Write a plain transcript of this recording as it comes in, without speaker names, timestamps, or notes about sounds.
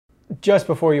Just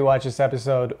before you watch this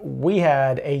episode, we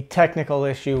had a technical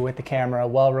issue with the camera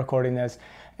while recording this,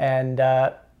 and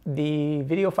the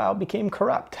video file became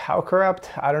corrupt. How corrupt?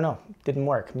 I don't know. Didn't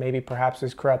work. Maybe perhaps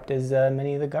as corrupt as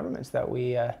many of the governments that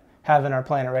we have in our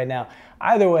planet right now.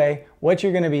 Either way, what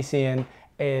you're going to be seeing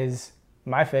is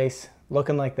my face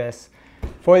looking like this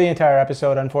for the entire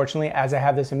episode, unfortunately, as I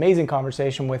have this amazing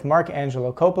conversation with Marc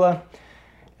Angelo Coppola.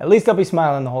 At least I'll be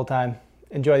smiling the whole time.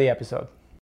 Enjoy the episode.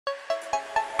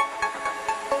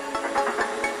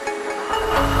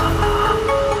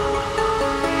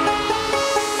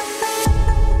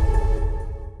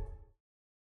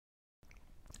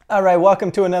 All right,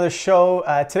 welcome to another show.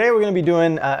 Today we're going to be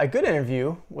doing a good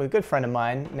interview with a good friend of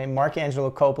mine named Marc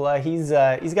Angelo Coppola. He's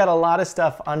got a lot of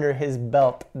stuff under his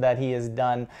belt that he has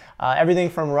done. Everything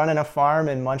from running a farm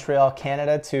in Montreal,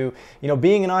 Canada, to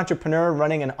being an entrepreneur,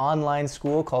 running an online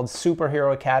school called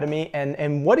Superhero Academy.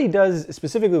 And what he does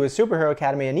specifically with Superhero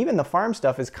Academy and even the farm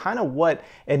stuff is kind of what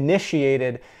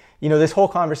initiated this whole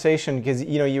conversation, because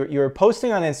you're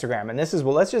posting on Instagram, and this is,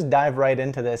 well, let's just dive right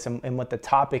into this and what the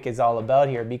topic is all about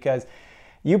here, because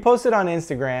you posted on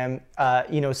Instagram,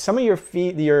 some of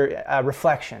your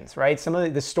reflections, right? Some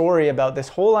of the story about this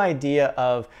whole idea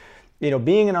of,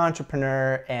 being an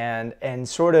entrepreneur and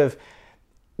sort of,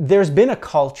 there's been a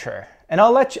culture, and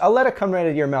I'll let it come right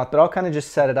out of your mouth, but I'll kind of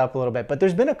just set it up a little bit. But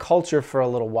there's been a culture for a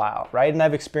little while, right? And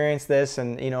I've experienced this,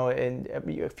 and in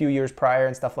a few years prior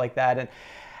and stuff like that, and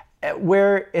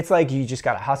where it's like you just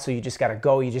got to hustle, you just got to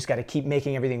go, you just got to keep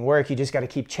making everything work, you just got to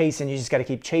keep chasing, you just got to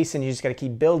keep chasing, you just got to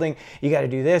keep building, you got to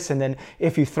do this. And then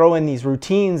if you throw in these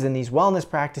routines and these wellness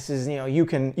practices, you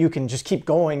can just keep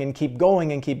going and keep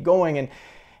going and keep going.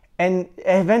 And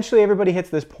eventually everybody hits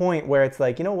this point where it's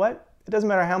like, you know what? It doesn't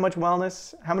matter how much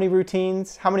wellness, how many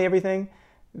routines, how many everything,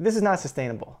 this is not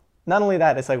sustainable. Not only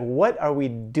that, it's like, what are we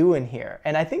doing here?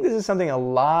 And I think this is something a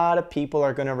lot of people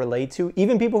are going to relate to,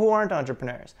 even people who aren't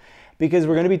entrepreneurs, because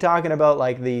we're going to be talking about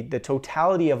like the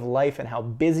totality of life and how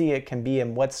busy it can be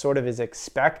and what sort of is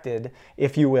expected,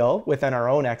 if you will, within our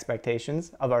own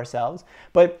expectations of ourselves.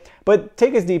 But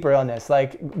take us deeper on this.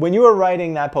 Like, when you were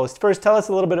writing that post, first tell us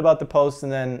a little bit about the post,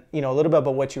 and then a little bit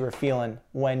about what you were feeling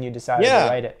when you decided to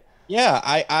write it. Yeah,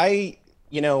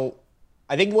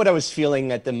 I think what I was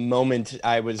feeling at the moment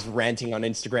I was ranting on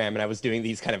Instagram, and I was doing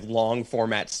these kind of long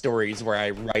format stories where I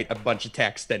write a bunch of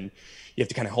text and you have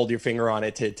to kind of hold your finger on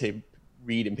it to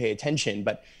read and pay attention.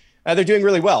 But they're doing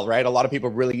really well, right? A lot of people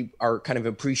really are kind of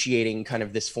appreciating kind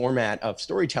of this format of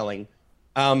storytelling.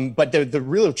 But the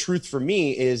real truth for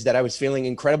me is that I was feeling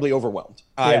incredibly overwhelmed.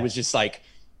 I was just like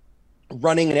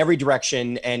running in every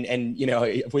direction. And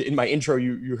in my intro,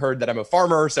 you heard that I'm a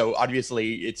farmer. So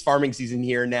obviously it's farming season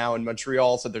here now in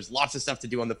Montreal. So there's lots of stuff to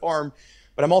do on the farm.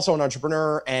 But I'm also an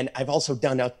entrepreneur, and I've also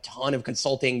done a ton of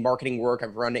consulting, marketing work.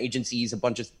 I've run agencies, a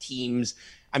bunch of teams.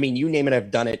 I mean, you name it,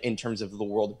 I've done it in terms of the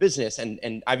world of business.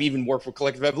 And I've even worked for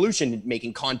Collective Evolution,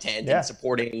 making content and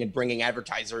supporting and bringing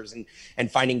advertisers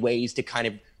and finding ways to kind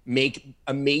of make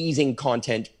amazing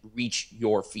content reach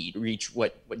your feed, reach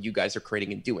what you guys are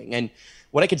creating and doing. And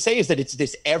what I could say is that it's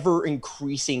this ever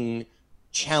increasing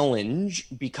challenge,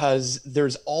 because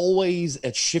there's always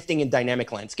a shifting and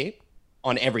dynamic landscape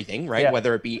on everything, right? Yeah.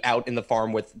 Whether it be out in the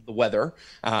farm with the weather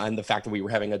and the fact that we were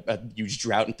having a huge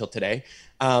drought until today,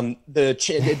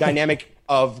 the dynamic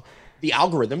of the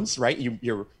algorithms, right?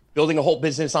 You're building a whole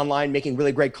business online, making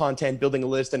really great content, building a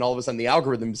list, and all of a sudden the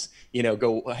algorithms,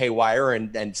 go haywire,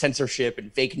 and censorship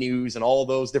and fake news and all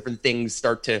those different things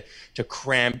start to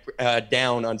cramp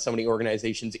down on so many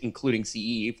organizations, including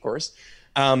CE, of course.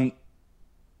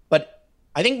 But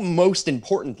I think most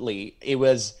importantly, it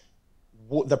was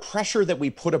the pressure that we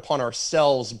put upon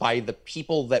ourselves by the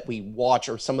people that we watch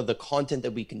or some of the content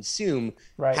that we consume,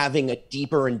 having a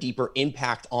deeper and deeper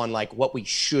impact on like what we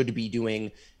should be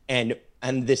doing, and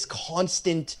this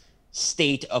constant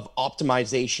state of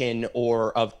optimization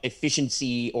or of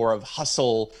efficiency or of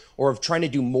hustle or of trying to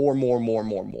do more.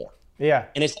 Yeah.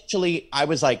 And essentially I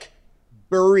was like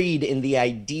buried in the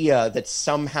idea that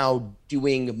somehow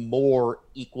doing more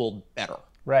equaled better.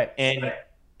 Right.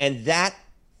 And that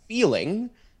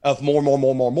feeling of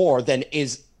more then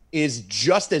is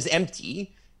just as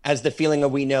empty as the feeling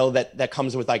of, we know that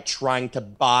comes with like trying to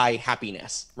buy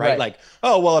happiness, right? Like,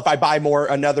 oh, well, if I buy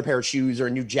another pair of shoes or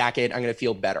a new jacket, I'm going to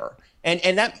feel better.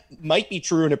 And that might be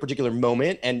true in a particular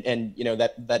moment. And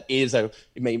that is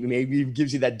maybe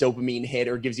gives you that dopamine hit,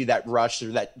 or gives you that rush,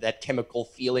 or that chemical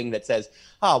feeling that says,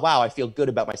 oh, wow, I feel good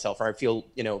about myself, or I feel,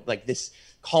 like this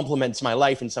complements my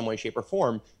life in some way, shape, or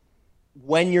form.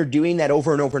 When you're doing that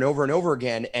over and over and over and over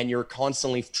again, and you're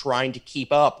constantly trying to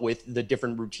keep up with the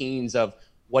different routines of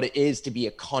what it is to be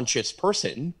a conscious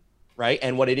person, right?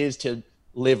 And what it is to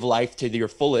live life to your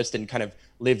fullest and kind of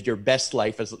live your best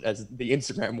life, as the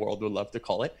Instagram world would love to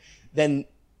call it, then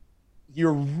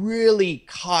you're really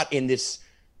caught in this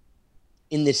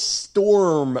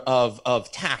storm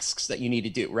of tasks that you need to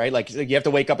do, right? Like you have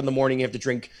to wake up in the morning, you have to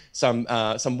drink some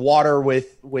water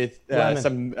with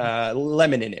some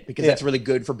lemon in it, because that's really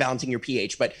good for balancing your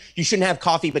pH. But you shouldn't have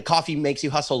coffee, but coffee makes you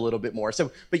hustle a little bit more.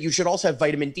 So, but you should also have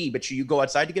vitamin D. But should you go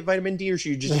outside to get vitamin D, or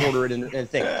should you just order it in a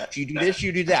thing? Should you do this? Should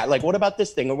you do that? Like, what about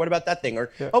this thing, or what about that thing? Or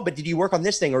oh, but did you work on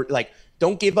this thing? Or like,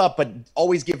 don't give up, but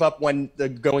always give up when the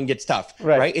going gets tough,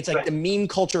 right? It's like the meme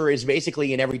culture is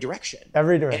basically in every direction.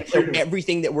 Every direction. And so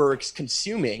everything that we're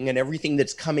consuming and everything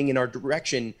that's coming in our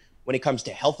direction when it comes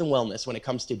to health and wellness, when it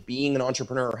comes to being an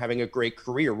entrepreneur or having a great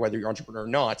career, whether you're an entrepreneur or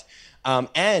not,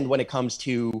 and when it comes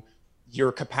to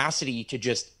your capacity to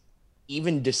just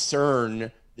even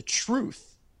discern the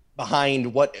truth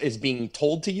behind what is being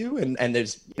told to you, and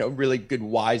there's really good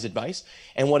wise advice,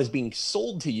 and what is being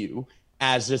sold to you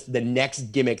as just the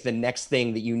next gimmick, the next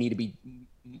thing that you need to be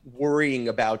worrying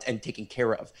about and taking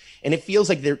care of. And it feels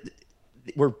like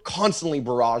we're constantly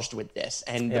barraged with this.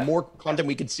 And the more content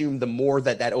we consume, the more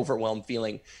that overwhelmed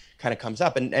feeling kind of comes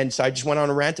up. And so I just went on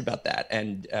a rant about that.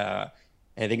 And I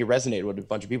think it resonated with a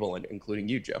bunch of people, including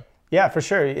you, Joe. Yeah, for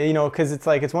sure. Because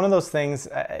it's one of those things,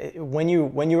 when you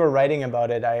were writing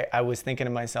about it, I was thinking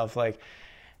to myself, like,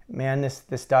 man,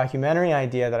 this documentary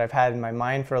idea that I've had in my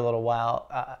mind for a little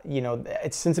while,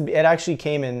 it actually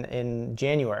came in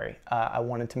January. I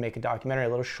wanted to make a documentary, a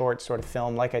little short sort of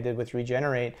film, like I did with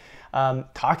Regenerate,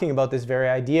 talking about this very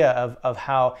idea of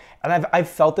how, and I've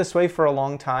felt this way for a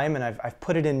long time, and I've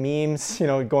put it in memes,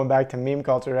 going back to meme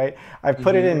culture, right? I've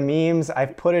put it in memes,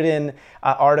 I've put it in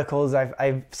articles,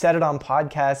 I've said it on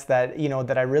podcasts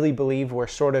that I really believe we're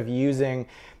sort of using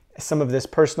some of this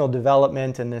personal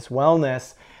development and this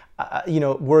wellness.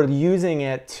 We're using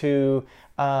it to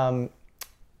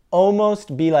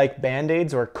almost be like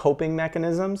band-aids or coping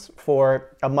mechanisms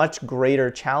for a much greater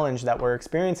challenge that we're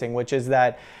experiencing, which is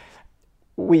that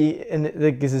and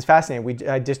this is fascinating.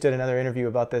 I just did another interview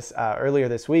about this earlier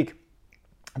this week,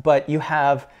 but you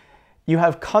have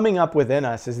coming up within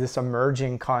us is this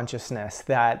emerging consciousness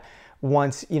that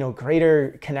wants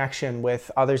greater connection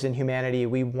with others in humanity.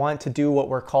 We want to do what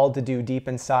we're called to do deep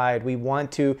inside. We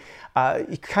want to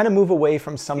kind of move away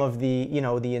from some of the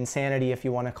the insanity, if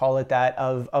you want to call it that,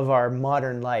 of our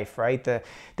modern life, right? The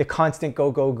constant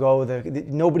go go go.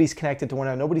 Nobody's connected to one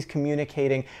another. Nobody's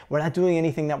communicating. We're not doing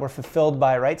anything that we're fulfilled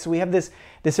by, right? So we have this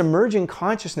emerging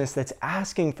consciousness that's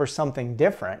asking for something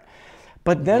different.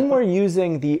 But then we're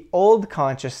using the old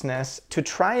consciousness to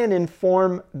try and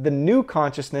inform the new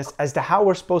consciousness as to how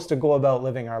we're supposed to go about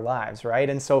living our lives, right?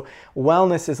 And so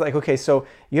wellness is like, okay, so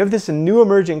you have this new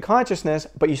emerging consciousness,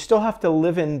 but you still have to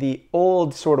live in the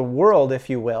old sort of world, if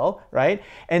you will, right?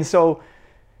 And so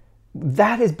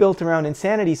that is built around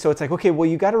insanity. So it's like, okay, well,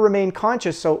 you got to remain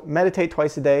conscious. So meditate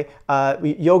twice a day,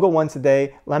 yoga once a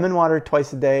day, lemon water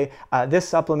twice a day, this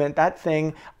supplement, that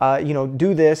thing,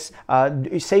 do this,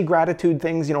 say gratitude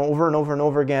things, over and over and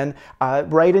over again,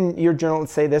 write in your journal and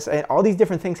say this, and all these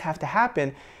different things have to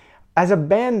happen as a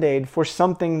band-aid for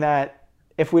something that,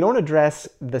 if we don't address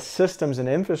the systems and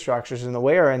infrastructures and the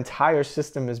way our entire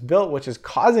system is built, which is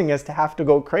causing us to have to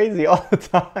go crazy all the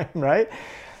time, right?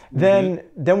 Then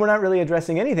we're not really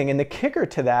addressing anything. And the kicker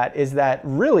to that is that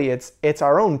really it's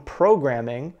our own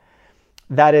programming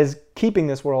that is keeping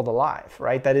this world alive,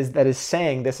 right? That is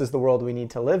saying this is the world we need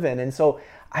to live in. And so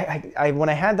I when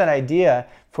I had that idea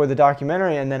for the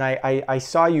documentary, and then I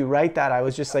saw you write that, I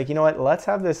was just like, you know what, let's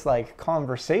have this like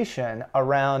conversation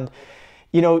around,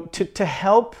 to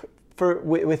help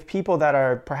with people that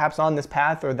are perhaps on this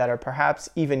path, or that are perhaps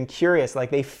even curious, like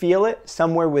they feel it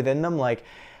somewhere within them, like,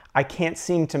 I can't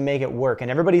seem to make it work.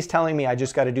 And everybody's telling me I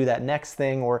just got to do that next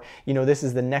thing, or, this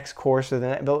is the next course,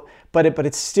 or but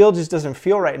it still just doesn't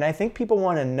feel right. And I think people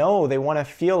want to know, they want to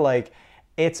feel like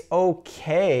it's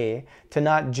okay to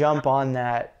not jump on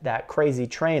that crazy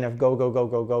train of go, go, go,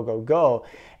 go, go, go, go.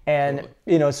 And,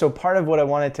 so part of what I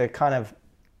wanted to kind of,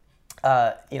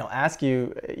 ask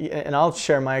you, and I'll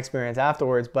share my experience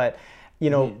afterwards, but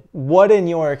what in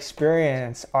your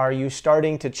experience are you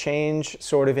starting to change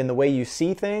sort of in the way you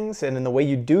see things and in the way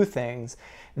you do things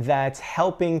that's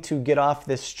helping to get off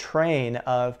this train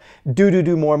of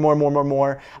do more.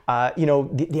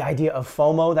 The idea of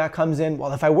FOMO that comes in.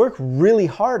 Well, if I work really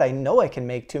hard, I know I can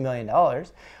make $2 million,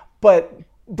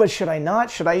 but should I not?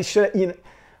 Should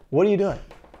what are you doing?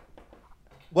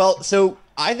 Well, so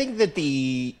I think that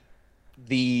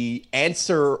the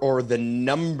answer or the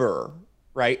number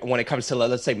right? When it comes to,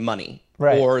 let's say, money,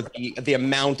 Right. or the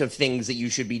amount of things that you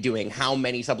should be doing, how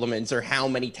many supplements or how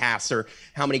many tasks or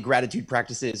how many gratitude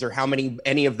practices or how many,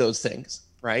 any of those things,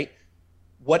 right?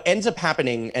 What ends up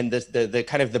happening, and the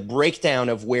kind of the breakdown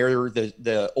of where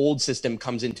the old system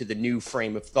comes into the new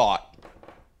frame of thought,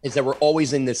 is that we're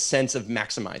always in this sense of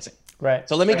maximizing. Right.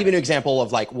 So let me give you an example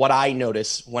of like what I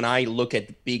notice when I look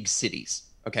at big cities,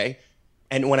 okay?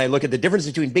 And when I look at the difference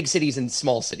between big cities and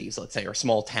small cities, let's say, or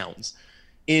small towns,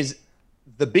 is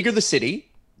the bigger the city,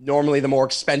 normally the more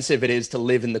expensive it is to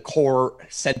live in the core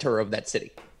center of that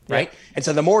city, right? Yeah. And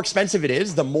so the more expensive it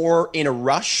is, the more in a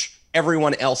rush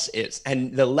everyone else is.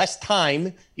 And the less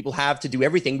time people have to do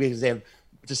everything, because they have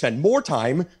to spend more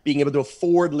time being able to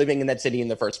afford living in that city in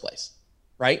the first place.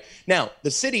 Right? Now, the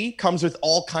city comes with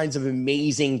all kinds of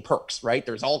amazing perks, right?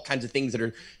 There's all kinds of things that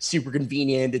are super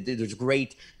convenient. There's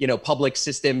great, public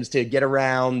systems to get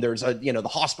around. There's the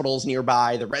hospitals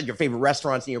nearby, your favorite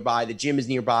restaurants nearby, the gym is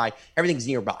nearby, everything's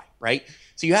nearby, right?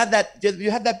 So you have that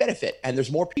benefit, and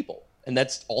there's more people. And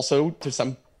that's also, to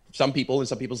some people in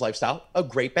some people's lifestyle, a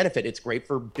great benefit. It's great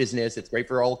for business. It's great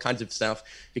for all kinds of stuff,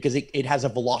 because it has a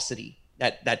velocity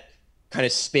that kind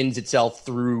of spins itself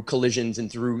through collisions and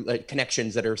through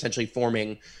connections that are essentially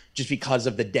forming just because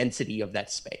of the density of that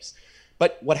space.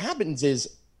 But what happens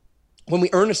is, when we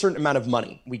earn a certain amount of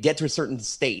money, we get to a certain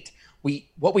state,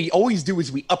 what we always do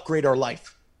is we upgrade our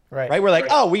life. Right? We're like,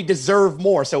 oh, we deserve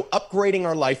more. So upgrading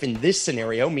our life in this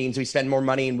scenario means we spend more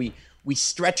money and we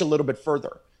stretch a little bit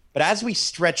further. But as we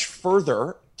stretch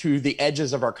further to the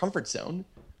edges of our comfort zone,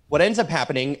 what ends up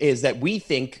happening is that we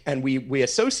think, and we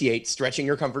associate stretching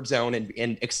your comfort zone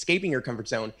and escaping your comfort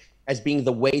zone as being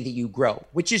the way that you grow,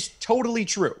 which is totally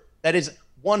true. That is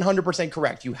 100%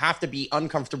 correct. You have to be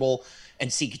uncomfortable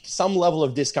and seek some level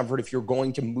of discomfort if you're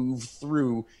going to move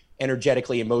through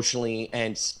energetically, emotionally,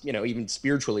 and even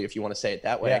spiritually, if you want to say it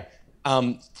that way,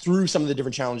 through some of the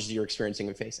different challenges you're experiencing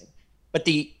and facing. But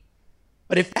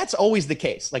if that's always the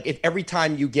case, like if every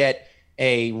time you get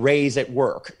a raise at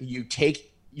work, you take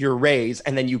your raise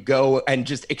and then you go and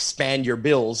just expand your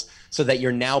bills so that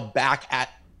you're now back at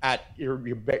your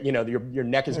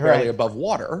neck is barely above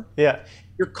water. Yeah.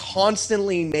 You're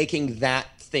constantly making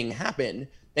that thing happen,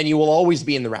 then you will always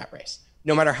be in the rat race,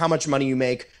 no matter how much money you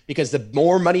make, because the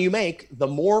more money you make, the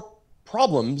more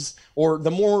problems or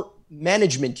the more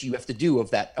management you have to do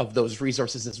of those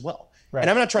resources as well. Right. And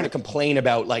I'm not trying to complain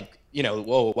about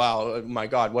whoa, wow, oh my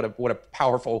God, what a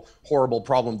powerful, horrible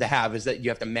problem to have, is that you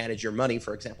have to manage your money,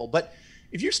 for example. But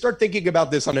if you start thinking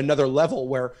about this on another level,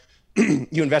 where you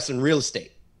invest in real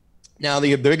estate, now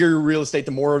the bigger your real estate,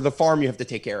 the more of the farm you have to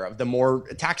take care of, the more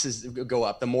taxes go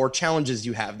up, the more challenges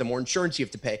you have, the more insurance you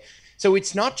have to pay. So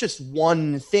it's not just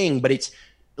one thing, but it's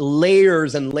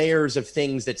layers and layers of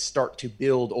things that start to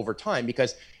build over time,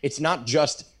 because it's not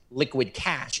just liquid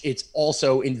cash, it's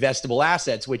also investable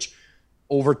assets, which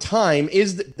over time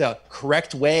is the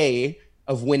correct way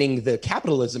of winning the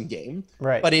capitalism game.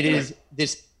 Right. But it is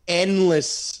this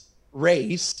endless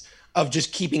race of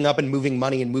just keeping up and moving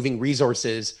money and moving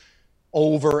resources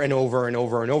over and over and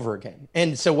over and over again.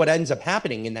 And so what ends up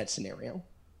happening in that scenario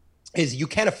is you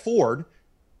can't afford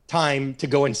time to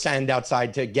go and stand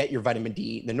outside to get your vitamin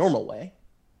D the normal way.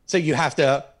 So you have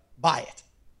to buy it.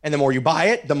 And the more you buy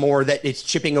it, the more that it's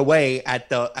chipping away at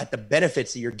the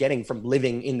benefits that you're getting from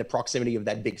living in the proximity of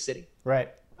that big city. Right.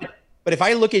 But if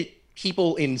I look at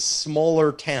people in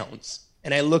smaller towns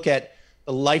and I look at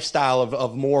the lifestyle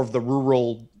of more of the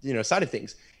rural, side of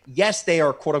things, yes, they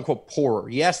are quote unquote poorer.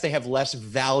 Yes, they have less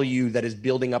value that is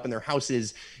building up in their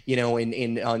houses,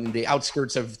 on the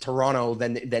outskirts of Toronto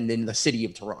than in the city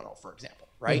of Toronto, for example,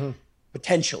 right? Mm-hmm.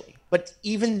 Potentially. But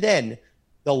even then,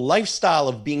 the lifestyle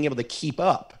of being able to keep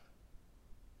up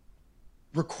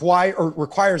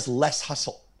requires less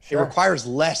hustle. Sure. It requires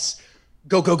less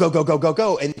go,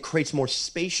 and it creates more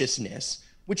spaciousness,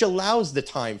 which allows the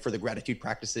time for the gratitude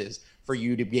practices, for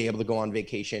you to be able to go on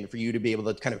vacation, for you to be able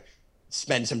to kind of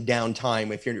spend some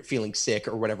downtime if you're feeling sick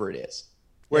or whatever it is.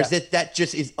 Whereas that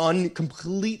just is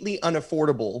completely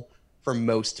unaffordable for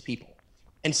most people.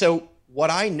 And so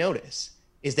what I notice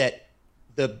is that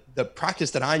the practice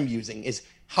that I'm using is,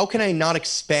 how can I not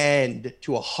expand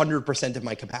to 100% of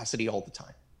my capacity all the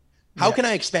time? How can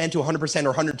I expand to 100%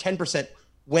 or 110%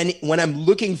 when I'm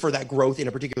looking for that growth in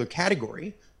a particular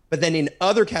category, but then in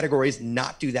other categories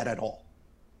not do that at all?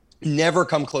 Never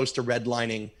come close to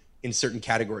redlining in certain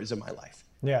categories of my life.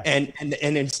 Yeah. And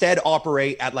instead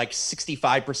operate at like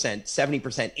 65%,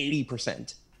 70%,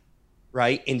 80%,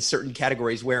 right? In certain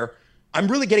categories where I'm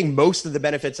really getting most of the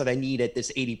benefits that I need at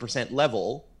this 80%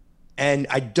 level. And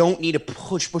I don't need to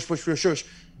push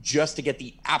just to get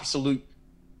the absolute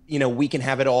we can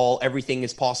have it all, everything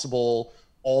is possible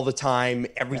all the time,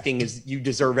 everything is, you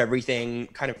deserve everything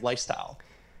kind of lifestyle.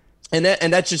 And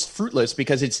that's just fruitless,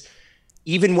 because it's,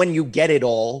 even when you get it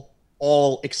all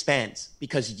expands,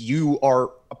 because you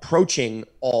are approaching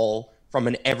all from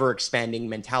an ever expanding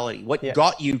mentality. What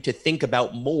got you to think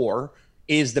about more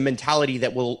is the mentality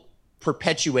that will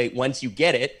perpetuate once you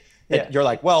get it, that you're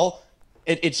like, well,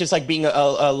 it's just like being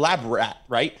a lab rat,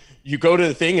 right? You go to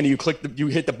the thing and you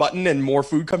hit the button and more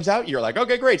food comes out. You're like,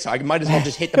 okay, great. So I might as well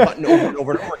just hit the button over and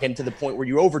over and over again, to the point where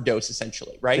you overdose,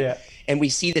 essentially, right? Yeah. And we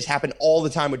see this happen all the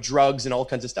time with drugs and all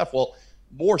kinds of stuff. Well,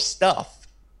 more stuff,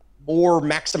 more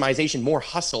maximization, more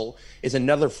hustle is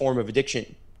another form of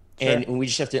addiction. Sure. And we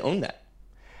just have to own that.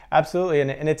 Absolutely.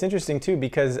 And it's interesting too,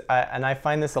 because I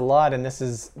find this a lot, and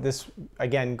this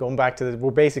again, going back to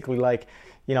we're basically like,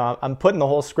 I'm putting the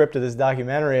whole script of this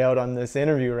documentary out on this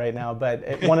interview right now.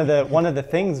 But one of the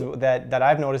things that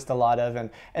I've noticed a lot of, and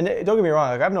don't get me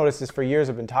wrong, like I've noticed this for years,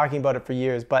 I've been talking about it for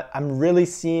years, but I'm really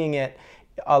seeing it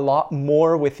a lot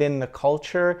more within the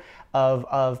culture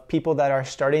of people that are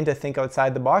starting to think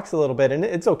outside the box a little bit. And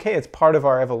it's okay, it's part of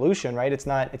our evolution, right? It's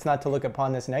not to look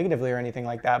upon this negatively or anything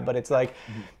like that, but it's like,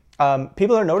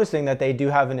 people are noticing that they do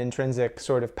have an intrinsic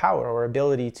sort of power or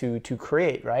ability to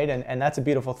create, right? And that's a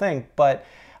beautiful thing. But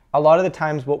a lot of the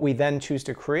times what we then choose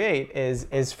to create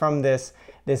is from this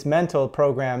mental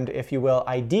programmed, if you will,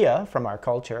 idea from our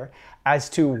culture as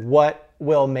to what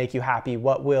will make you happy,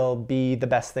 what will be the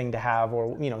best thing to have,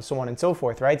 or so on and so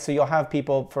forth, right? So you'll have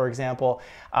people, for example,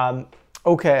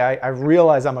 okay, I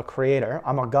realize I'm a creator,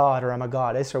 I'm a god or I'm a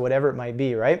goddess or whatever it might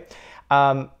be, right?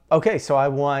 Okay, so I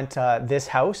want this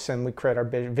house, and we create our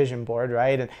vision board,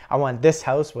 right? And I want this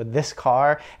house with this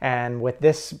car and with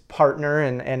this partner,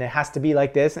 and it has to be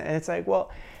like this. And it's like,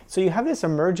 well, so you have this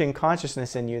emerging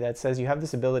consciousness in you that says you have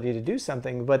this ability to do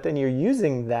something, but then you're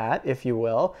using that, if you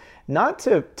will, not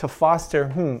to foster,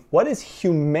 what is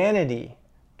humanity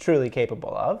truly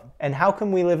capable of? And how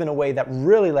can we live in a way that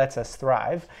really lets us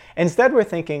thrive? Instead, we're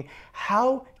thinking,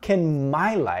 how can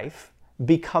my life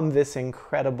become this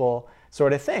incredible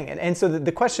sort of thing? And so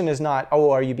the question is not,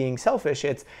 oh, are you being selfish?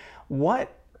 It's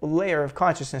what layer of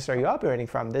consciousness are you operating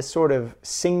from? This sort of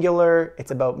singular, it's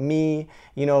about me,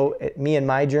 me and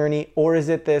my journey, or is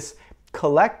it this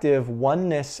collective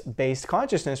oneness-based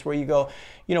consciousness where you go,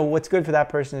 what's good for that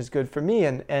person is good for me,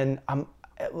 and I'm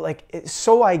like,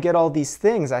 so I get all these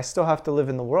things, I still have to live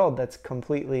in the world that's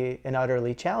completely and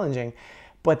utterly challenging.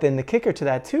 But then the kicker to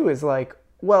that too is like,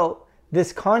 well,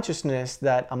 this consciousness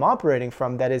that I'm operating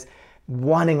from, that is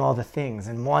wanting all the things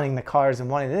and wanting the cars and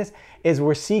wanting this, is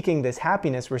we're seeking this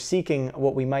happiness, we're seeking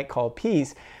what we might call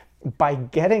peace by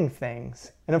getting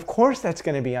things. And of course that's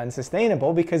going to be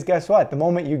unsustainable, because guess what? The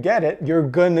moment you get it, you're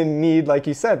going to need, like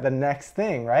you said, the next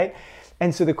thing, right?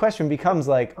 And so the question becomes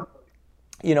like,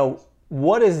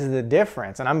 what is the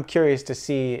difference? And I'm curious to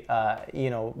see,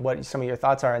 what some of your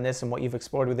thoughts are on this and what you've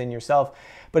explored within yourself.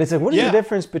 But it's like, what is the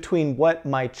difference between what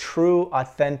my true,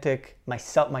 authentic,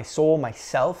 myself, my soul,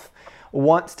 myself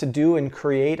wants to do and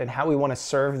create, and how we want to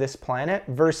serve this planet,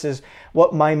 versus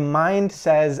what my mind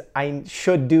says I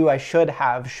should do, I should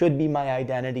have, should be my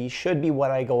identity, should be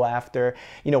what I go after,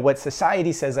 what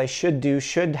society says I should do,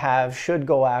 should have, should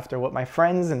go after, what my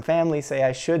friends and family say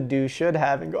I should do, should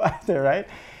have, and go after, right?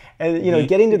 And,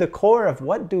 getting to the core of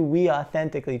what do we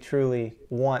authentically, truly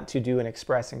want to do and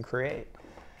express and create.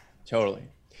 Totally.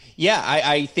 Yeah,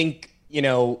 I think,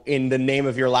 in the name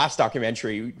of your last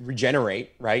documentary,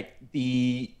 Regenerate, right?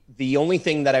 The only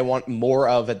thing that I want more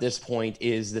of at this point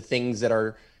is the things that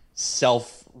are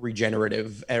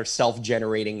self-regenerative or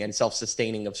self-generating and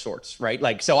self-sustaining of sorts, right?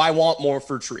 Like, so I want more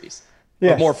fruit trees.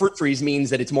 Yes. But more fruit trees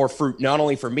means that it's more fruit, not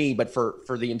only for me, but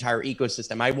for the entire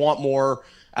ecosystem. I want more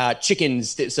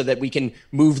chickens so that we can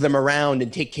move them around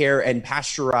and take care and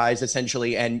pasteurize,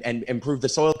 essentially, and improve the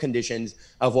soil conditions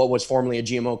of what was formerly a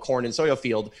GMO corn and soya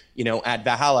field, at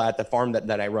Valhalla, at the farm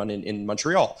that I run in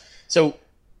Montreal. So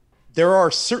there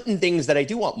are certain things that I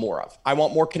do want more of. I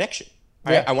want more connection.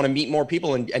 Yeah. I want to meet more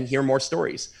people and hear more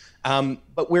stories.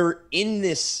 But we're in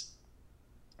this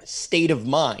state of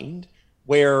mind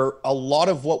where a lot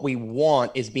of what we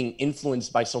want is being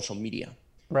influenced by social media.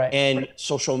 Right. And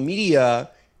social media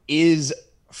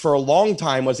for a long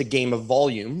time was a game of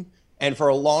volume, and for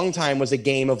a long time was a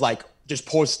game of like, just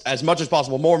post as much as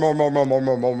possible,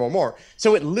 more.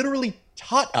 So it literally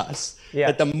taught us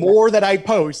that the more that I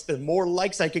post, the more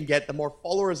likes I can get, the more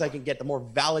followers I can get, the more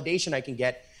validation I can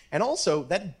get. And also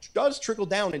that does trickle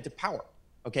down into power.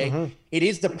 Okay. Mm-hmm. It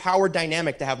is the power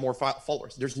dynamic to have more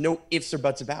followers. There's no ifs or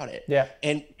buts about it. Yeah.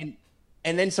 And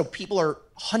then so people are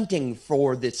hunting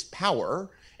for this power,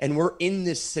 And we're in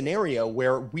this scenario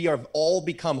where we have all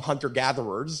become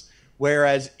hunter-gatherers,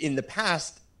 whereas in the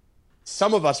past,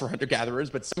 some of us were hunter-gatherers,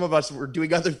 but some of us were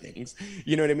doing other things.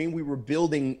 You know what I mean? We were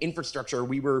building infrastructure.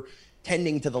 We were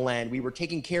tending to the land. We were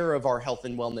taking care of our health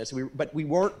and wellness. But we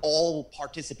weren't all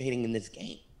participating in this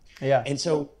game. Yeah. And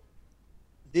so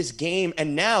this game,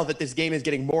 and now that this game is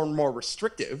getting more and more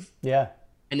restrictive, yeah,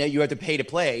 and now you have to pay to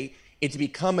play, it's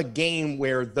become a game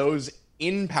where those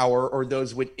in power or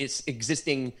those with its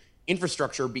existing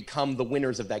infrastructure become the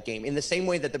winners of that game. In the same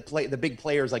way that the big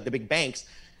players, like the big banks,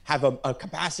 have a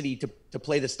capacity to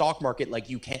play the stock market like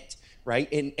you can't,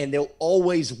 right? And they'll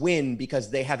always win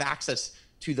because they have access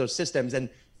to those systems, and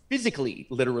physically,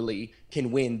 literally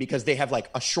can win because they have like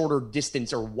a shorter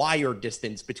distance or wire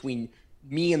distance between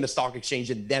me and the stock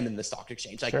exchange and them and the stock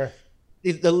exchange. Like sure.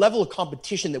 The level of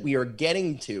competition that we are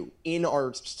getting to in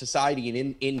our society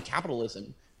and in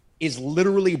capitalism is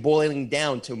literally boiling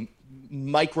down to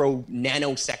micro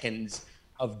nanoseconds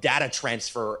of data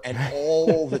transfer and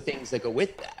all the things that go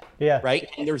with that. Yeah. Right.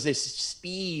 And there's this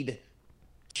speed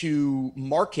to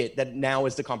market that now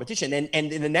is the competition.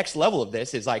 And the next level of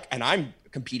this is like, and I'm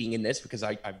competing in this because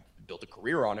I've built a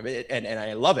career on it and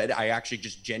I love it. I actually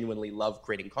just genuinely love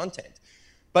creating content.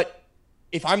 But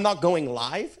if I'm not going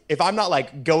live, if I'm not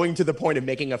like going to the point of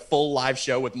making a full live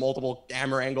show with multiple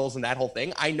camera angles and that whole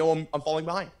thing, I know I'm falling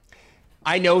behind.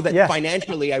 I know that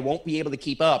financially I won't be able to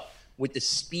keep up with the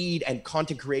speed and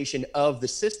content creation of the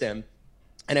system,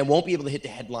 and I won't be able to hit the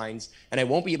headlines, and I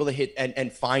won't be able to hit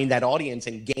and find that audience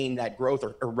and gain that growth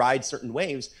or ride certain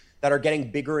waves that are getting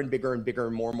bigger and bigger and bigger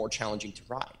and more challenging to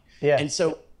ride. Yeah. And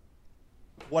so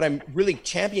what I'm really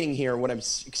championing here, what I'm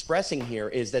expressing here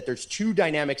is that there's two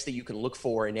dynamics that you can look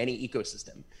for in any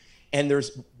ecosystem. And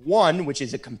there's one, which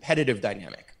is a competitive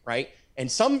dynamic, right?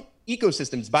 And some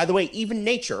ecosystems, by the way, even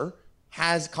nature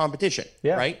has competition,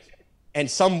 right? And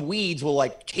some weeds will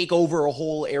like take over a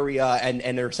whole area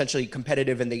and they're essentially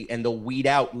competitive and they'll weed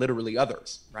out literally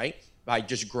others, right? By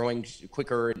just growing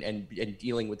quicker and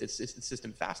dealing with this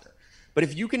system faster. But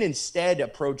if you can instead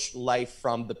approach life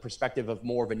from the perspective of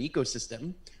more of an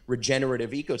ecosystem,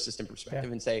 regenerative ecosystem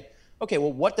perspective, and say, okay,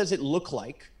 well, what does it look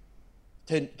like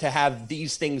to have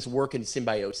these things work in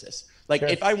symbiosis? Like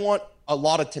if I want a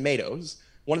lot of tomatoes,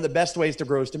 one of the best ways to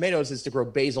grow tomatoes is to grow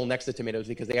basil next to tomatoes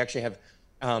because they actually have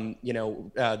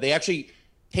they actually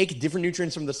take different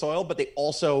nutrients from the soil, but they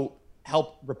also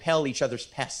help repel each other's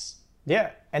pests. Yeah,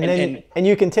 and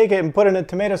you can take it and put it in a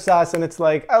tomato sauce, and it's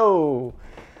like, oh.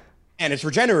 And it's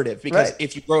regenerative because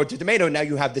if you grow a tomato, now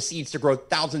you have the seeds to grow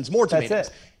thousands more tomatoes. That's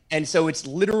it. And so it's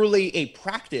literally a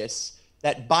practice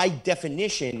that by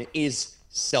definition is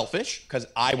selfish because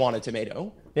I want a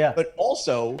tomato, but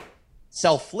also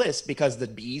selfless because the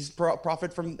bees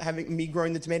profit from having me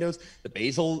growing the tomatoes, the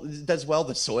basil does well,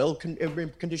 the soil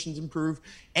conditions improve,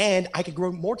 and I could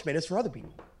grow more tomatoes for other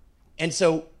people. And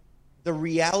so the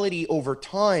reality over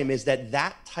time is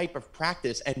that type of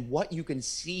practice and what you can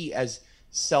see as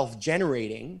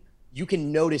self-generating, you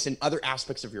can notice in other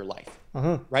aspects of your life,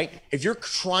 right? If you're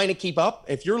trying to keep up,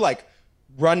 if you're like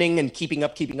running and keeping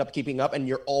up, and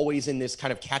you're always in this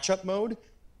kind of catch-up mode,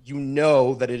 you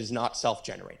know that it is not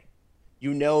self-generating.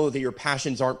 You know that your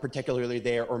passions aren't particularly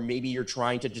there, or maybe you're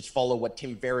trying to just follow what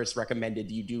Tim Ferriss recommended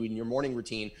you do in your morning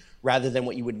routine rather than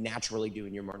what you would naturally do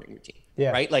in your morning routine,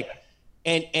 right? Like,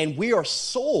 and we are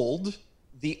sold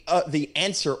the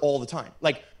answer all the time.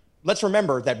 Like, let's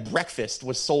remember that breakfast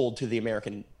was sold to the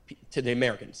Americans,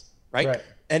 right?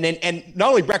 And not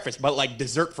only breakfast, but like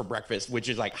dessert for breakfast, which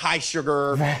is like high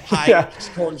sugar, high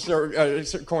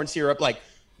corn syrup, like,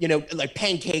 you know, like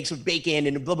pancakes with bacon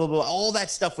and blah, blah, blah. All that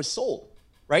stuff was sold,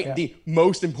 right? The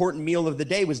most important meal of the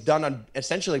day was done on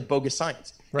essentially bogus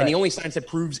science. And the only science that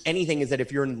proves anything is that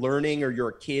if you're in learning or you're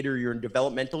a kid or you're in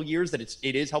developmental years, that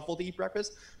it is helpful to eat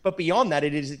breakfast. But beyond that,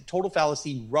 it is a total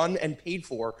fallacy run and paid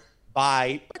for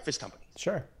by breakfast companies.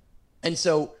 Sure. And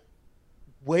so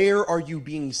where are you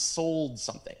being sold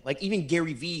something? Like even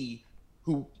Gary Vee,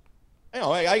 who, you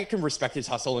know, I can respect his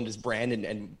hustle and his brand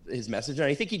and his message. And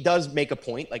I think he does make a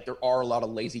point. Like there are a lot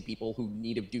of lazy people who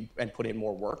need to do and put in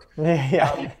more work.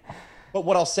 But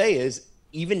what I'll say is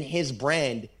even his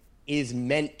brand is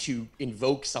meant to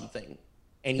invoke something.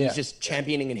 And he's just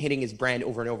championing and hitting his brand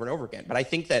over and over and over again. But I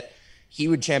think that he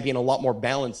would champion a lot more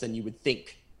balance than you would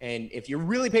think. And if you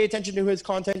really pay attention to his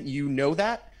content, you know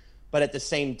that. But at the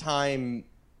same time,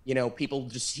 you know, people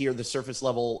just hear the surface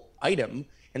level item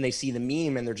and they see the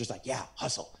meme and they're just like, yeah,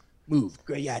 hustle, move,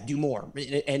 do more.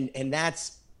 And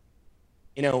that's,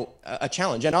 you know, a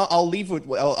challenge. And I'll leave with,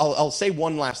 I'll say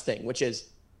one last thing, which is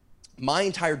my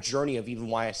entire journey of even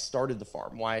why I started the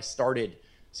farm, why I started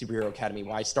Superhero Academy,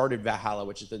 why I started Valhalla,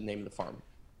 which is the name of the farm,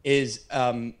 is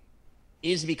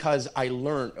because I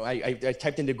learned, I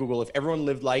typed into Google if everyone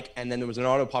lived like, and then there was an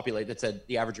auto-populate that said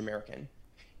the average American.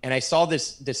 And I saw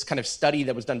this kind of study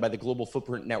that was done by the Global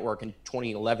Footprint Network in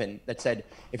 2011 that said,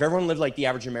 if everyone lived like the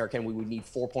average American, we would need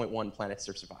 4.1 planets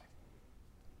to survive.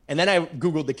 And then I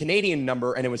Googled the Canadian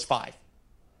number and it was 5,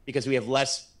 because we have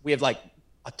like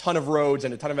a ton of roads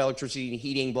and a ton of electricity and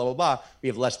heating, blah, blah, blah. We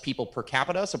have less people per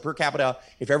capita. So per capita,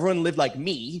 if everyone lived like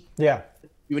me, yeah,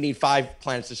 you would need 5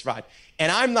 planets to survive.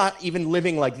 And I'm not even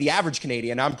living like the average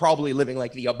Canadian. I'm probably living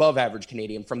like the above average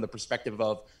Canadian from the perspective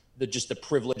of just the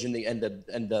privilege and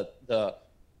the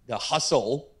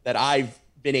hustle that I've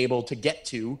been able to get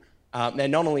to.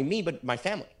 And not only me, but my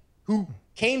family, who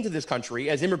came to this country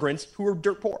as immigrants who were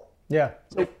dirt poor. Yeah.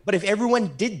 So, but if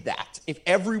everyone did that, if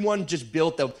everyone just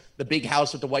built the big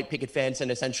house with the white picket fence and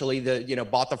essentially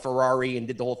bought the Ferrari and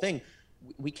did the whole thing,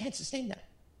 we can't sustain that.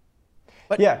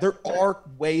 But yeah, there are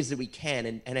ways that we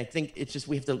can. And I think it's just,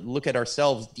 we have to look at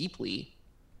ourselves deeply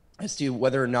as to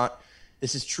whether or not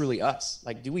this is truly us.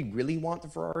 Like, do we really want the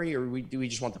Ferrari, or do we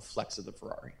just want the flex of the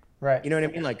Ferrari? Right. You know what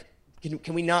I mean? Like,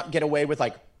 can we not get away with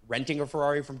like renting a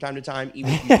Ferrari from time to time,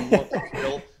 even if you want the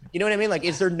thrill? You know what I mean? Like,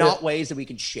 is there not ways that we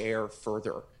can share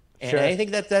further? And I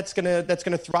think that's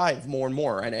gonna thrive more and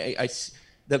more. And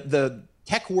the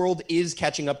tech world is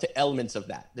catching up to elements of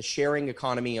that. The sharing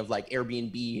economy of like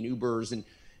Airbnb and Ubers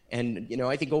and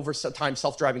I think over time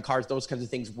self-driving cars, those kinds of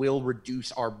things will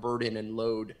reduce our burden and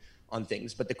load on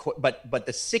things. But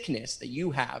the sickness that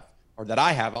you have, or that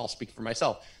I have, I'll speak for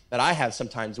myself, that I have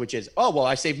sometimes, which is, oh, well,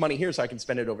 I save money here so I can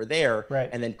spend it over there, right,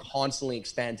 and then constantly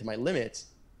expand to my limits.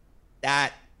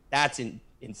 That's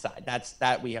inside.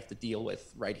 That we have to deal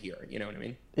with right here. You know what I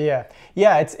mean? Yeah.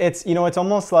 It's it's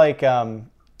almost like we're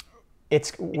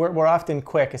often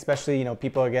quick, especially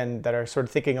people again that are sort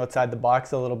of thinking outside the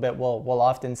box a little bit. Will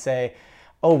often say,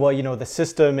 oh, well, the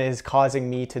system is causing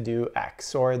me to do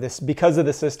X, or this, because of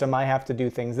the system, I have to do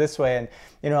things this way.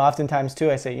 And, oftentimes too,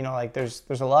 I say, like there's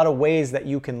a lot of ways that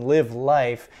you can live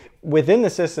life within the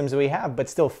systems we have, but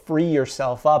still free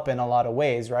yourself up in a lot of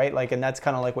ways, right? Like, and that's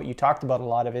kind of like what you talked about a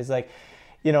lot of, is like,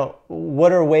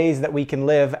 what are ways that we can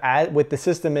live with the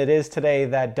system it is today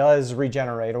that does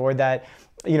regenerate, or that,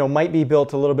 might be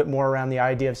built a little bit more around the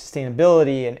idea of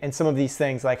sustainability and some of these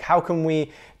things. Like, how can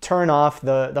we turn off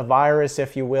the virus,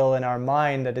 if you will, in our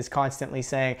mind that is constantly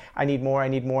saying, I need more, I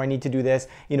need more, I need to do this,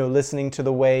 listening to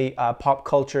the way pop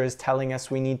culture is telling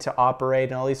us we need to operate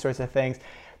and all these sorts of things.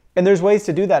 And there's ways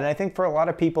to do that. And I think for a lot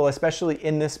of people, especially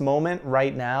in this moment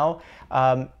right now,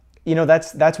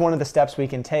 that's one of the steps we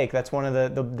can take. That's one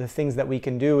of the things that we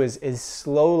can do is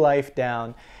slow life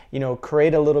down,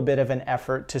 create a little bit of an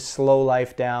effort to slow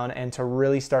life down and to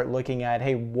really start looking at,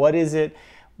 hey, what is it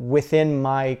within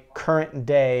my current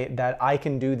day that I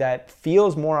can do that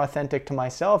feels more authentic to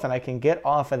myself, and I can get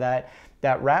off of that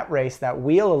rat race, that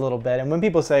wheel a little bit. And when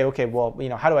people say, okay, well,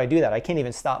 how do I do that? I can't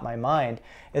even stop my mind.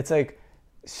 It's like,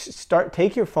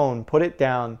 take your phone, put it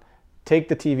down, take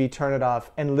the TV, turn it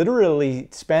off, and literally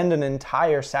spend an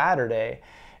entire Saturday,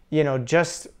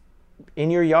 just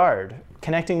in your yard,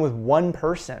 connecting with one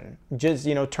person. Just,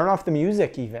 turn off the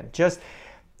music even. Just,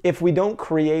 if we don't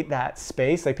create that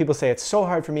space, like people say, it's so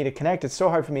hard for me to connect, it's so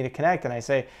hard for me to connect. And I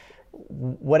say,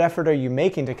 what effort are you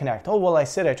making to connect? Oh, well, I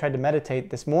tried to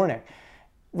meditate this morning.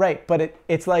 Right, but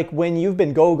it's like when you've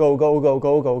been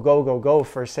go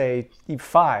for, say,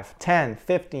 5, 10,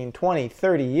 15, 20,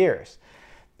 30 years.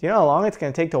 Do you know how long it's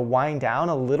going to take to wind down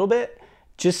a little bit,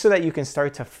 just so that you can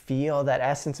start to feel that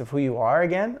essence of who you are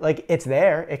again? Like, it's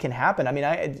there. It can happen. I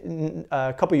mean,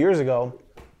 a couple years ago,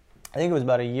 I think it was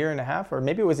about a year and a half, or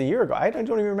maybe it was a year ago. I don't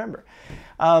even remember.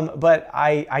 But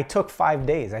I took 5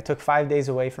 days. I took 5 days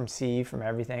away from CE, from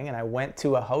everything, and I went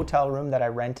to a hotel room that I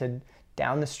rented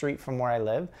down the street from where I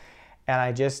live, and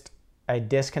I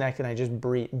disconnected and I just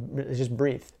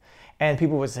breathed. And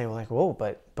people would say, well, like, whoa,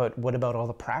 but what about all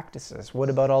the practices? What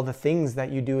about all the things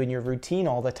that you do in your routine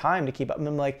all the time to keep up? And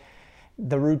I'm like,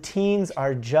 the routines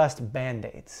are just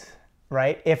band-aids,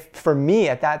 right? If for me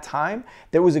at that time,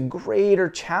 there was a greater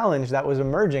challenge that was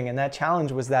emerging, and that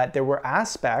challenge was that there were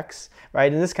aspects,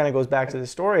 right? And this kind of goes back to the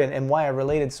story and why I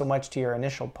related so much to your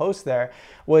initial post there,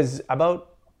 was about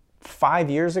 5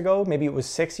 years ago, maybe it was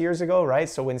 6 years ago, right?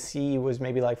 So when CE was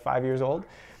maybe like 5 years old,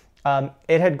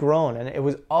 it had grown, and it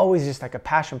was always just like a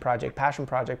passion project.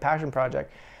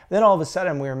 Then all of a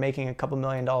sudden we were making a couple $1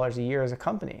 million a year as a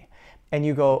company. And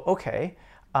you go, okay,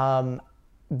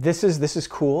 this is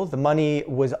cool. The money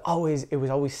was always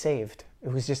saved.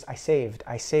 It was just, I saved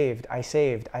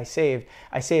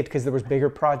because there was bigger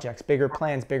projects, bigger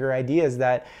plans, bigger ideas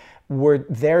that were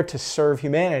there to serve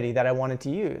humanity that I wanted to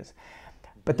use.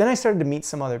 But then I started to meet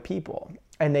some other people,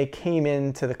 and they came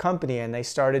into the company and they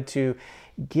started to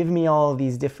give me all of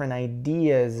these different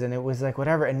ideas, and it was like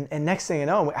whatever. And next thing you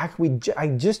know, I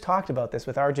just talked about this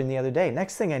with Arjun the other day.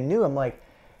 Next thing I knew, I'm like,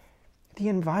 the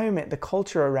environment, the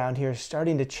culture around here is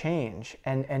starting to change,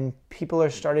 and people are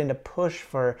starting to push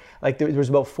for, like, there was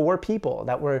about 4 people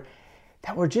that were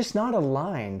just not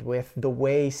aligned with the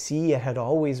way C had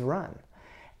always run.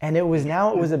 And it was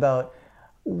about,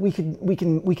 we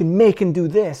can make and do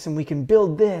this, and we can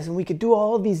build this, and we could do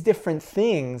all of these different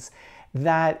things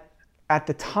that at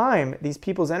the time, these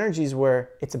people's energies were,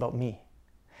 it's about me.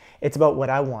 It's about what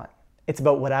I want. It's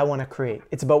about what I want to create.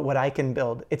 It's about what I can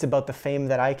build. It's about the fame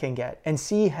that I can get. And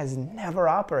C has never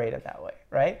operated that way,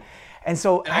 right? And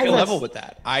so I can level with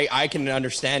that. I can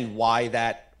understand why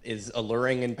that is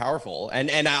alluring and powerful.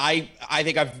 And I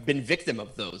think I've been victim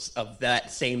of that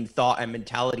same thought and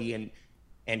mentality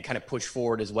and kind of push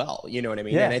forward as well. You know what I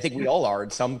mean? Yeah. And I think we all are in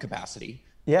some capacity.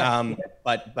 Yeah.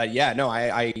 But yeah, no,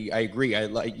 I agree. I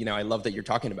love that you're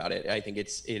talking about it. I think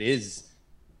it's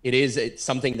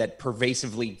something that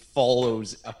pervasively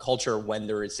follows a culture when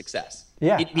there is success.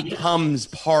 Yeah. It becomes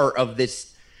part of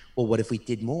this. Well, what if we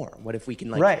did more? What if we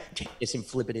can take this and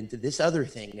flip it into this other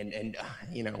thing? And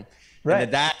right.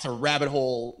 And that's a rabbit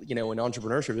hole, in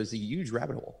entrepreneurship is a huge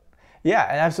rabbit hole. Yeah,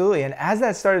 and absolutely. And as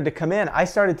that started to come in, I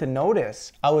started to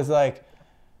notice, I was like,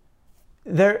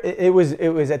 it was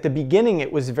at the beginning,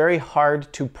 it was very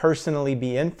hard to personally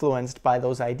be influenced by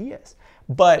those ideas.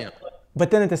 But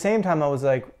then at the same time, I was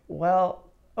like,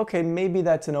 well, okay, maybe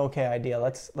that's an okay idea.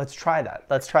 Let's try that.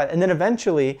 Let's try it. And then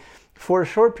eventually, for a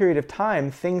short period of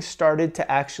time, things started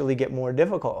to actually get more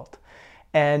difficult.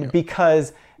 And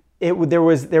because there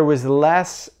was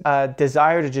less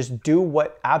desire to just do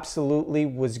what absolutely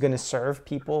was going to serve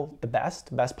people the best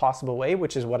possible way,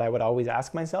 which is what I would always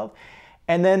ask myself.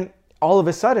 And then all of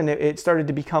a sudden, it started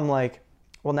to become like,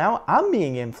 well, now I'm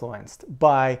being influenced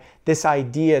by this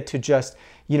idea to just,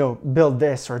 build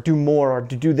this or do more or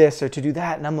to do this or to do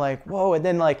that. And I'm like, whoa. And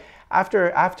then like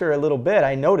after a little bit,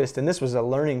 I noticed, and this was a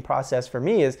learning process for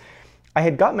me, is I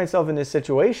had got myself in this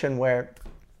situation where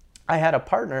I had a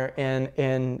partner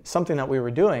in something that we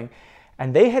were doing,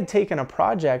 and they had taken a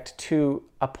project to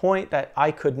a point that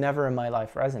I could never in my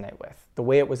life resonate with. The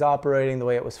way it was operating, the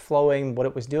way it was flowing, what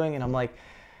it was doing. And I'm like,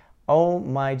 oh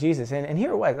my Jesus. And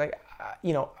here it was, like,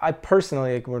 I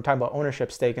personally, like, when we're talking about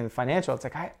ownership stake and financial, it's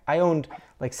like I owned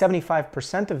like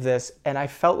 75% of this, and I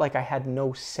felt like I had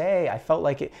no say. I felt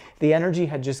like the energy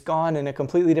had just gone in a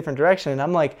completely different direction. And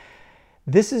I'm like,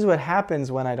 this is what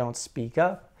happens when I don't speak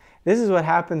up. This is what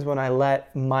happens when I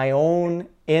let my own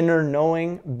inner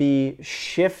knowing be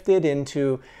shifted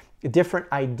into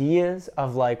different ideas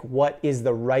of like what is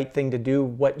the right thing to do,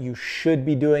 what you should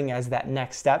be doing as that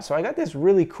next step. So I got this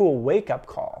really cool wake-up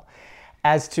call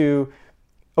as to,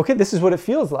 okay, this is what it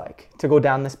feels like to go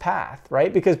down this path,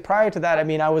 right? Because prior to that, I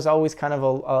mean, I was always kind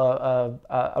of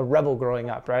a rebel growing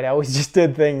up, right? I always just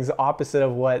did things opposite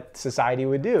of what society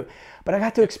would do. But I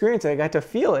got to experience it, I got to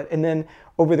feel it. And then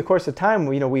over the course of time,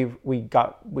 we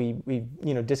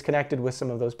disconnected with some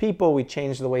of those people, we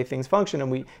changed the way things function,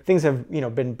 and things have,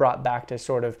 been brought back to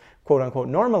sort of quote unquote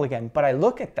normal again. But I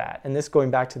look at that, and this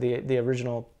going back to the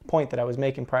original point that I was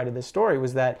making prior to this story,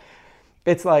 was that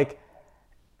it's like,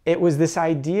 it was this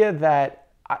idea that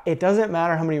it doesn't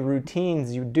matter how many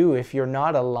routines you do if you're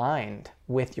not aligned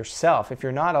with yourself, if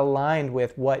you're not aligned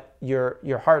with what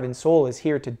your heart and soul is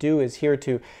here to do, is here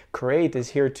to create, is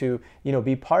here to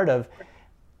be part of,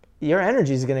 your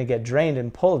energy is going to get drained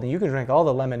and pulled, and you can drink all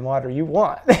the lemon water you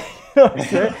want.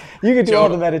 You can do all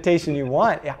the meditation you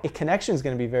want. A connection is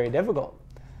going to be very difficult.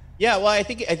 Yeah, well, I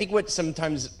think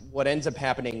what ends up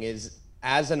happening is,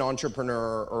 as an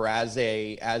entrepreneur or as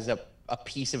a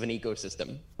piece of an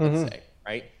ecosystem, let's say,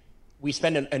 right? We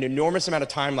spend an enormous amount of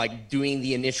time like doing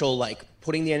the initial, like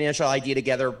putting the initial idea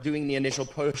together, doing the initial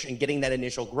push and getting that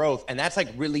initial growth. And that's like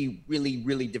really, really,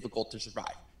 really difficult to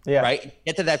survive, right?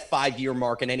 Get to that 5-year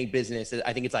mark in any business.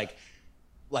 I think it's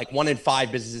like 1 in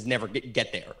 5 businesses never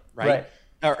get there, right?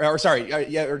 Or 4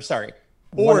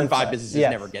 in 5 businesses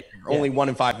never get there. Only 1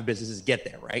 in 5 businesses get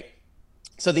there, right?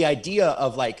 So the idea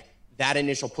of like that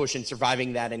initial push and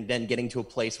surviving that, and then getting to a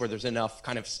place where there's enough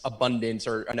kind of abundance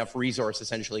or enough resource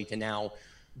essentially to now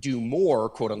do more,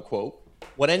 quote unquote.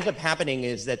 What ends up happening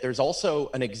is that there's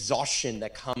also an exhaustion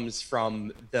that comes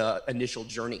from the initial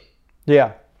journey.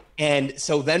 Yeah. And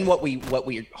so then what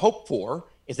we hope for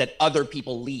is that other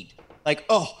people lead. like,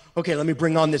 oh, okay, let me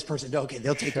bring on this person. Okay,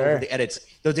 they'll take over the edits.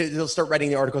 They'll start writing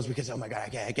the articles because, oh my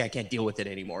God, I can't deal with it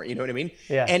anymore. You know what I mean?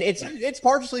 Yeah. And it's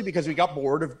partially because we got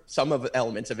bored of some of the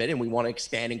elements of it and we want to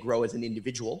expand and grow as an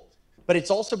individual. But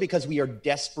it's also because we are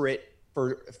desperate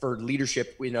for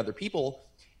leadership in other people.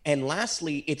 And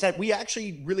lastly, it's that we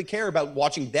actually really care about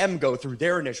watching them go through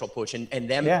their initial push and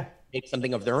them make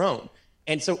something of their own.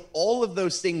 And so all of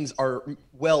those things are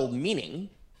well-meaning,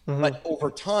 but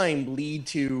over time lead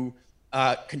to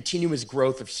continuous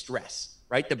growth of stress,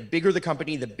 right? The bigger the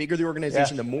company, the bigger the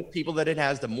organization, the more people that it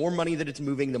has, the more money that it's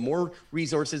moving, the more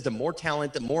resources, the more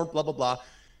talent, the more blah, blah, blah,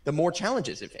 the more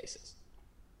challenges it faces,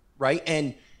 right?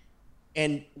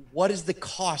 And what is the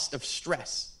cost of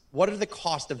stress? What are the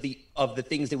cost of the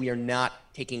things that we are not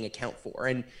taking account for?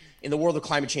 And in the world of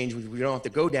climate change, we don't have to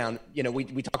go down,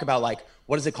 we talk about like,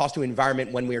 what does it cost to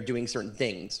environment when we are doing certain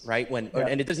things, right? And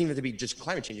it doesn't even have to be just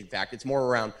climate change. In fact, it's more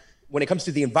around when it comes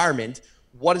to the environment,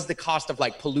 what is the cost of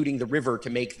like polluting the river to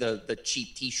make the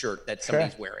cheap t-shirt that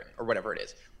somebody's wearing or whatever it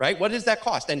is, right? What does that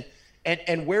cost?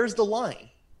 And where's the line,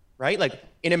 right? Like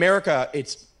in America,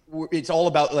 it's all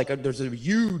about like, there's a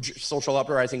huge social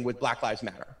uprising with Black Lives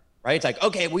Matter, right? It's like,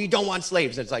 okay, we don't want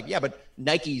slaves. It's like, yeah, but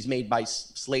Nike's made by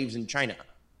slaves in China.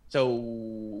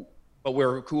 So, but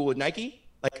we're cool with Nike?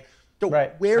 Like, so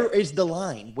where is the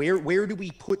line? Where do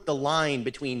we put the line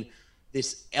between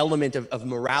this element of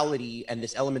morality and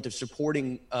this element of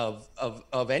supporting of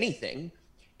anything?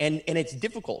 And it's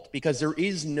difficult because there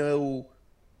is no,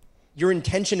 your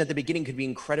intention at the beginning could be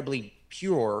incredibly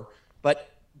pure,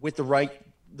 but with the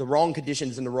wrong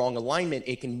conditions and the wrong alignment,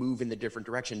 it can move in the different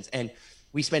directions. And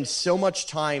we spend so much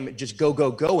time just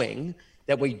going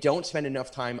that we don't spend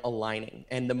enough time aligning.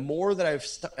 And the more that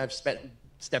I've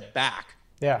stepped back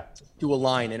to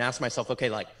align and ask myself, okay,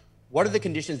 like, what are the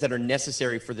conditions that are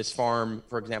necessary for this farm,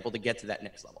 for example, to get to that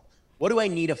next level? What do I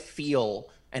need to feel,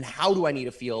 and how do I need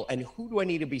to feel, and who do I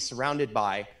need to be surrounded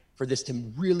by for this to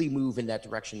really move in that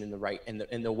direction in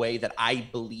the way that I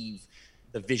believe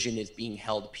the vision is being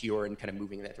held pure and kind of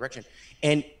moving in that direction?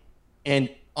 And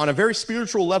on a very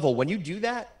spiritual level, when you do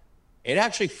that, it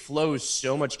actually flows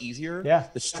so much easier. Yeah.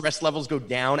 The stress levels go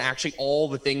down. Actually, all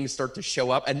the things start to show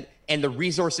up, and the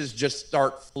resources just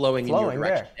start flowing in your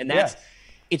direction. And that's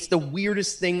it's the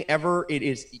weirdest thing ever. It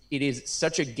is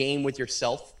such a game with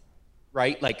yourself,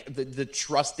 right? Like the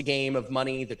trust game of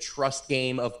money, the trust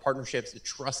game of partnerships, the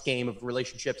trust game of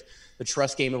relationships, the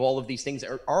trust game of all of these things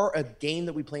are a game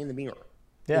that we play in the mirror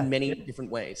in many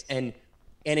different ways. And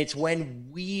it's when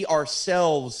we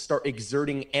ourselves start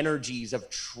exerting energies of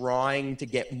trying to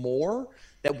get more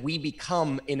that we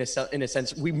become, in a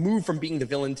sense, we move from being the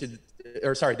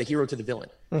hero to the villain.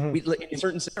 In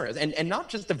certain scenarios, and not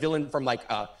just the villain from like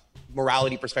a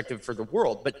morality perspective for the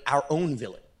world, but our own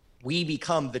villain. We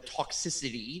become the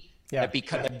toxicity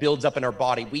that builds up in our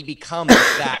body. We become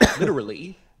that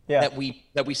literally. That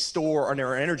we store on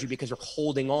our energy because we're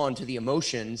holding on to the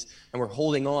emotions and we're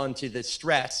holding on to the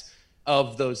stress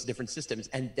of those different systems,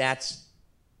 and that's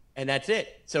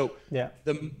it. So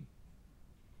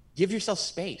give yourself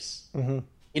space, and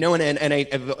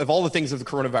of all the things of the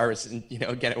coronavirus, and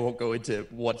again, I won't go into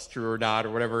what's true or not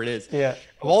or whatever it is. Of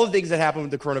all the things that happened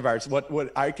with the coronavirus,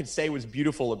 what I could say was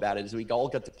beautiful about it is we all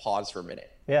got to pause for a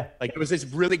minute. Like it was this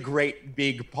really great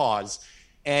big pause,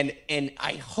 and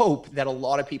I hope that a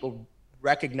lot of people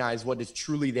recognize what is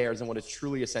truly theirs and what is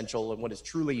truly essential and what is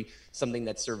truly something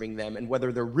that's serving them, and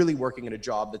whether they're really working in a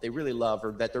job that they really love,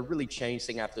 or that they're really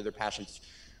chasing after their passions,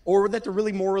 or that they're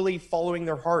really morally following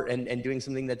their heart and doing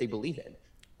something that they believe in.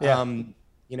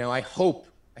 I hope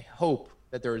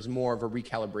that there is more of a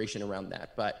recalibration around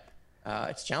that, but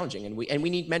it's challenging, and we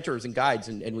need mentors and guides,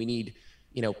 and we need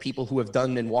people who have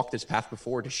done and walked this path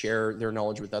before to share their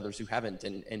knowledge with others who haven't,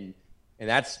 and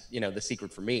that's, the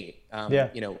secret for me.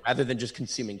 Rather than just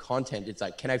consuming content, it's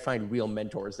like, can I find real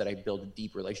mentors that I build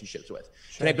deep relationships with?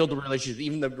 Can I build a relationship,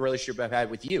 even the relationship I've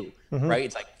had with you, right?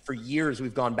 It's like for years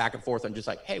we've gone back and forth on just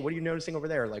like, hey, what are you noticing over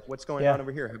there? Like, what's going on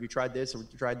over here? Have you tried this or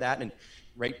tried that? And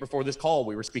right before this call,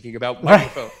 we were speaking about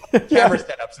microphone, camera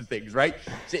setups and things, right?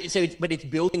 But it's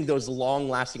building those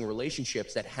long-lasting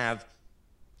relationships that have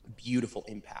beautiful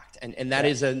impact, and that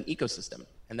is an ecosystem,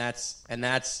 and that's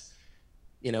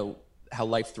how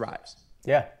life thrives.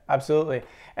 Yeah, absolutely.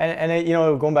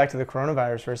 And going back to the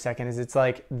coronavirus for a second, is it's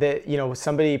like that,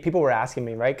 people were asking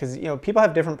me, right? Because, people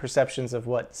have different perceptions of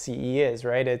what CE is,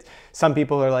 right? It's some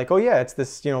people are like, oh yeah, it's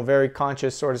this, very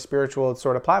conscious sort of spiritual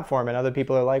sort of platform. And other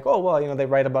people are like, oh, well, they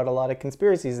write about a lot of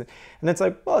conspiracies. And it's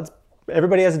like, well,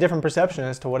 everybody has a different perception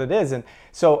as to what it is. And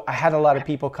so I had a lot of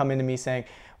people come into me saying,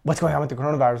 what's going on with the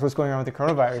coronavirus? What's going on with the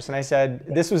coronavirus? And I said,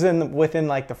 this was within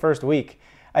like the first week.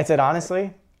 I said,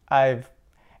 honestly, I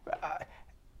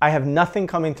have nothing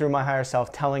coming through my higher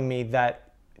self telling me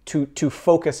that to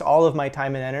focus all of my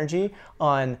time and energy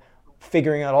on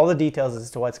figuring out all the details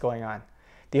as to what's going on.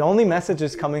 The only message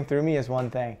that's coming through me is one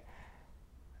thing.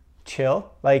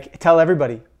 Chill. Like, tell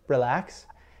everybody, relax.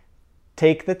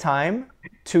 Take the time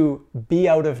to be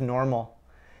out of normal.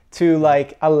 To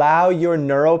like allow your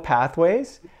neural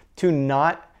pathways to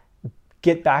not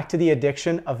get back to the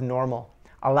addiction of normal.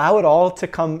 Allow it all to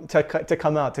come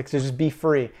out, to just be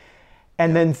free.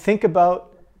 And then think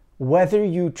about whether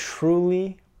you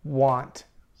truly want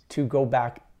to go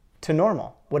back to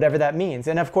normal, whatever that means.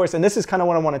 And of course, and this is kind of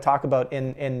what I want to talk about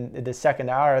in the second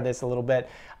hour of this a little bit.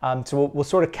 So we'll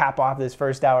sort of cap off this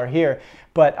first hour here.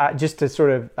 But just to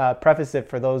sort of preface it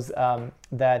for those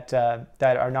that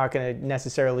are not going to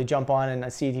necessarily jump on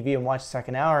and see TV and watch the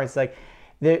second hour, it's like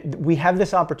we have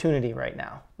this opportunity right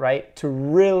now, right, to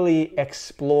really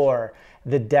explore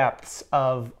the depths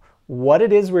of what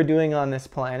it is we're doing on this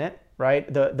planet,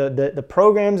 right? The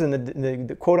programs and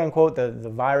the quote unquote, the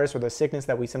virus or the sickness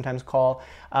that we sometimes call,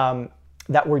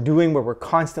 that we're doing where we're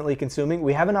constantly consuming.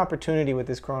 We have an opportunity with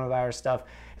this coronavirus stuff.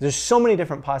 There's so many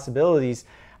different possibilities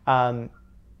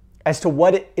as to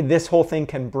what this whole thing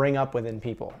can bring up within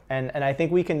people. And I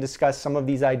think we can discuss some of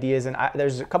these ideas. And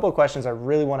there's a couple of questions I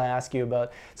really want to ask you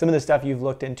about some of the stuff you've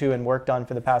looked into and worked on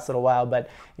for the past little while. But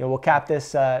we'll cap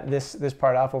this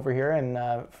part off over here.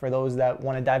 And for those that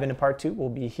want to dive into part two, we'll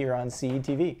be here on CE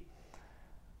TV.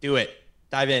 Do it.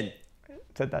 Dive in.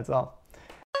 That's all.